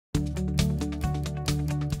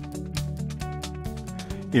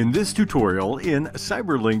In this tutorial in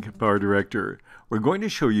Cyberlink PowerDirector, we're going to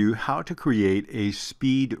show you how to create a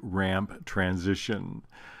speed ramp transition.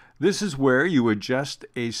 This is where you adjust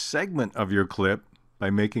a segment of your clip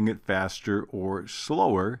by making it faster or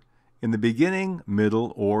slower in the beginning,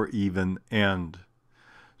 middle, or even end.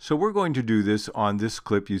 So we're going to do this on this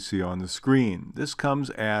clip you see on the screen. This comes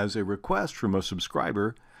as a request from a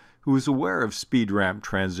subscriber who is aware of speed ramp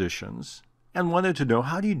transitions and wanted to know,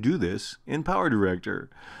 how do you do this in PowerDirector?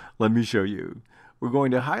 Let me show you. We're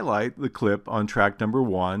going to highlight the clip on track number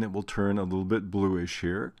 1. It will turn a little bit bluish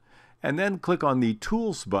here. And then click on the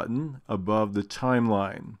Tools button above the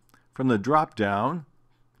timeline. From the drop-down,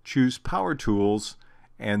 choose Power Tools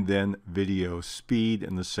and then Video Speed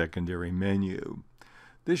in the secondary menu.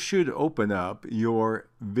 This should open up your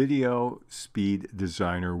Video Speed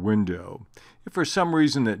Designer window. If for some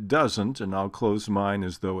reason it doesn't, and I'll close mine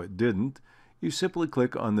as though it didn't, you simply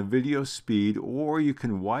click on the video speed, or you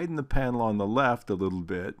can widen the panel on the left a little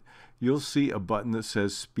bit. You'll see a button that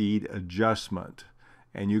says Speed Adjustment,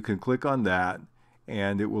 and you can click on that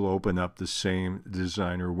and it will open up the same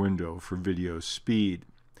designer window for video speed.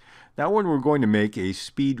 Now when we're going to make a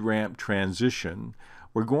speed ramp transition,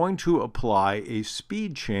 we're going to apply a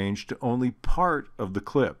speed change to only part of the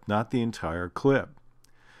clip, not the entire clip.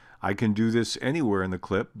 I can do this anywhere in the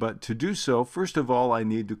clip, but to do so, first of all, I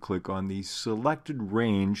need to click on the Selected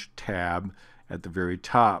Range tab at the very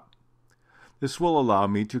top. This will allow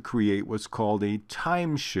me to create what's called a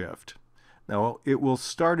time shift. Now, it will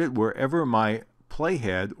start it wherever my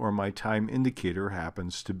playhead or my time indicator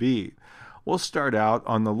happens to be. We'll start out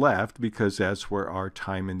on the left because that's where our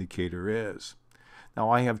time indicator is.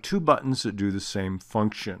 Now I have two buttons that do the same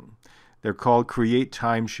function. They're called Create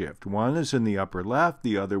Time Shift. One is in the upper left,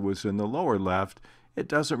 the other was in the lower left. It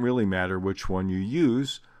doesn't really matter which one you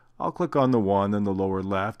use. I'll click on the one in the lower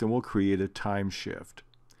left and we'll create a time shift.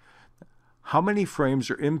 How many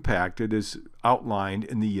frames are impacted is outlined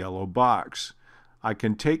in the yellow box. I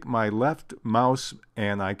can take my left mouse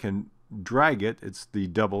and I can drag it, it's the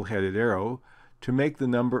double-headed arrow, to make the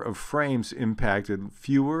number of frames impacted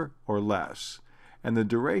fewer or less. And the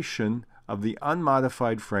duration of the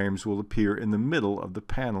unmodified frames will appear in the middle of the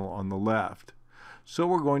panel on the left. So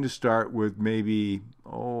we're going to start with maybe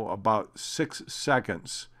about 6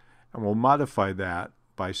 seconds, and we'll modify that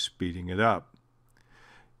by speeding it up.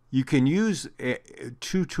 You can use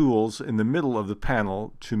two tools in the middle of the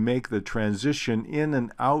panel to make the transition in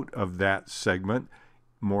and out of that segment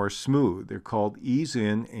more smooth. They're called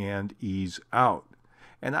Easein and Easeout.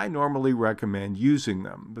 And I normally recommend using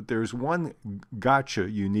them, but there's one gotcha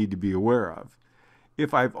you need to be aware of.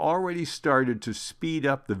 If I've already started to speed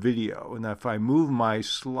up the video, and if I move my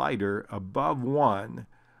slider above 1,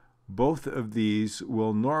 both of these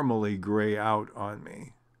will normally gray out on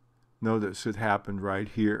me. Notice it happened right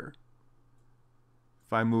here.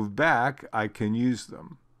 If I move back, I can use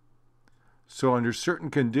them. So under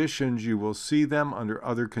certain conditions you will see them, under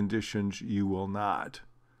other conditions you will not.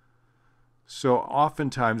 So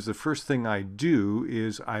oftentimes the first thing I do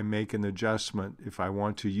is I make an adjustment if I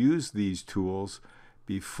want to use these tools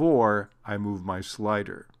before I move my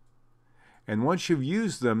slider. And once you've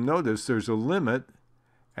used them, notice there's a limit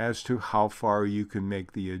as to how far you can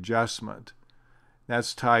make the adjustment.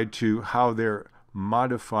 That's tied to how they're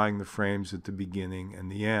modifying the frames at the beginning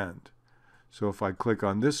and the end. So if I click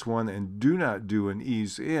on this one and do not do an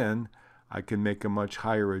ease in, I can make a much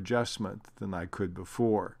higher adjustment than I could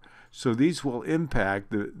before. So these will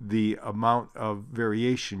impact the amount of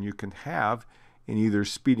variation you can have in either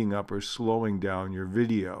speeding up or slowing down your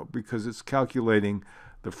video, because it's calculating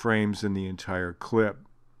the frames in the entire clip.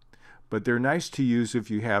 But they're nice to use if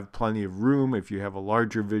you have plenty of room. If you have a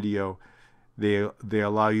larger video, they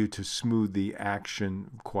allow you to smooth the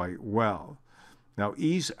action quite well. Now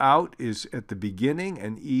ease out is at the beginning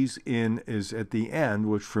and ease in is at the end,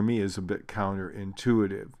 which for me is a bit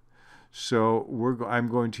counterintuitive. So I'm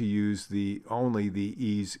going to use only the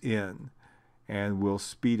ease in, and we'll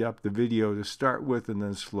speed up the video to start with and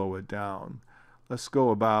then slow it down. Let's go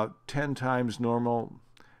about 10 times normal.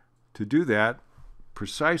 To do that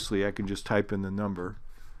precisely, I can just type in the number,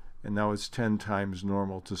 and now it's 10 times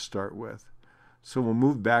normal to start with. So we'll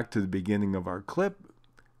move back to the beginning of our clip.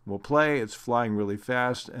 We'll play, it's flying really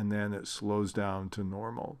fast, and then it slows down to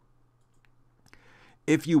normal.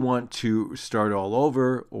 If you want to start all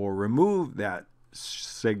over or remove that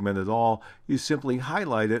segment at all, you simply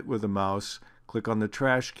highlight it with a mouse, click on the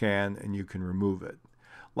trash can, and you can remove it.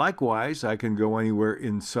 Likewise, I can go anywhere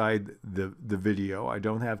inside the video. I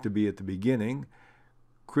don't have to be at the beginning.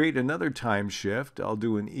 Create another time shift. I'll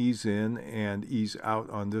do an ease in and ease out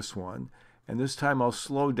on this one. And this time I'll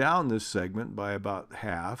slow down this segment by about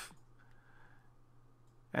half.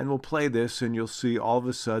 And we'll play this, and you'll see all of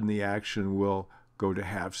a sudden the action will go to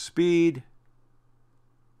half speed.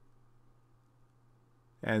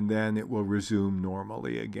 And then it will resume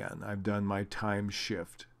normally again. I've done my time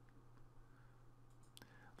shift.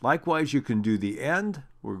 Likewise, you can do the end.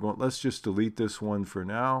 Let's just delete this one for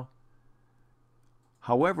now.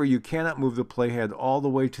 However, you cannot move the playhead all the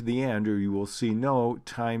way to the end, or you will see no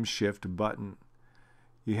time shift button.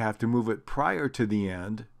 You have to move it prior to the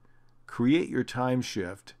end, create your time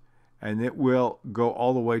shift, and it will go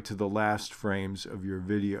all the way to the last frames of your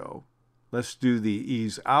video. Let's do the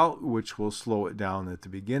ease out, which will slow it down at the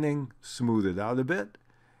beginning, smooth it out a bit,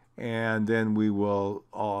 and then we will,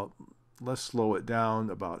 let's slow it down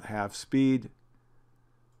about half speed,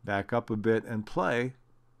 back up a bit and play.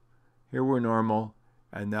 Here we're normal,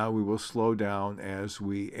 and now we will slow down as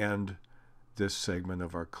we end this segment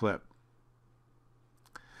of our clip.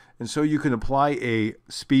 And so you can apply a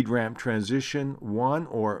speed ramp transition one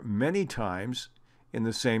or many times in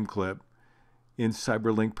the same clip in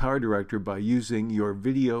CyberLink PowerDirector by using your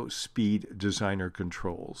Video Speed Designer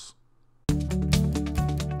controls.